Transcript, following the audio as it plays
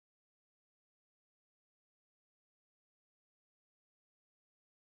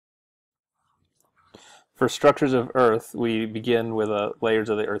for structures of Earth, we begin with layers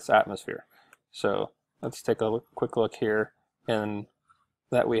of the Earth's atmosphere. So let's take a quick look here, and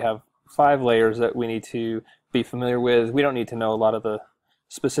that we have 5 layers that we need to be familiar with. We don't need to know a lot of the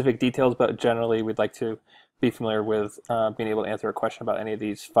specific details, but generally we'd like to be familiar with being able to answer a question about any of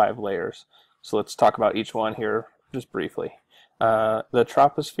these 5 layers. So let's talk about each one here just briefly. The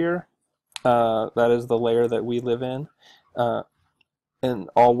troposphere, that is the layer that we live in, and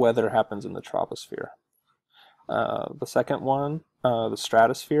all weather happens in the troposphere. The second one, the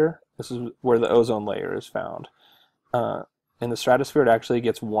stratosphere, this is where the ozone layer is found. In the stratosphere, it actually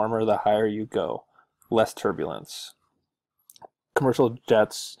gets warmer the higher you go, less turbulence. Commercial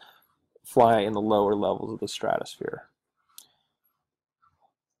jets fly in the lower levels of the stratosphere.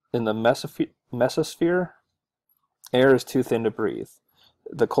 In the mesosphere, air is too thin to breathe.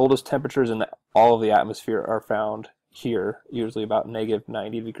 The coldest temperatures in all of the atmosphere are found here, usually about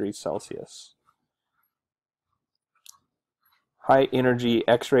 -90 degrees Celsius. High energy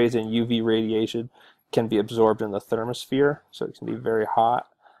X-rays and UV radiation can be absorbed in the thermosphere, so it can be very hot.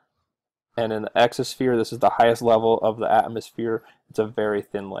 And in the exosphere, this is the highest level of the atmosphere. It's a very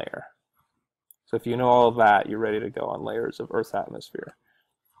thin layer. So if you know all of that, you're ready to go on layers of Earth's atmosphere.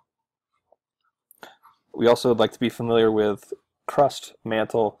 We also would like to be familiar with crust,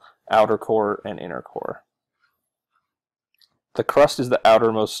 mantle, outer core, and inner core. The crust is the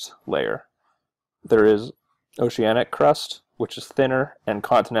outermost layer. There is oceanic crust, which is thinner, and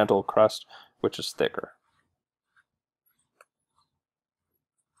continental crust, which is thicker.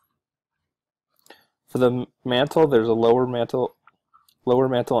 For the mantle, there's a lower mantle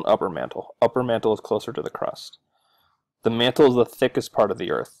and upper mantle. Upper mantle is closer to the crust. The mantle is the thickest part of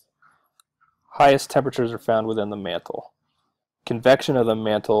the Earth. Highest temperatures are found within the mantle. Convection of the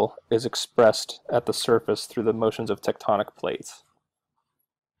mantle is expressed at the surface through the motions of tectonic plates.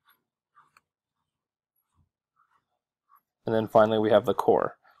 And then finally we have the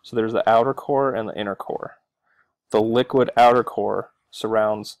core. So there's the outer core and the inner core. The liquid outer core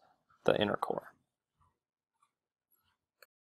surrounds the inner core.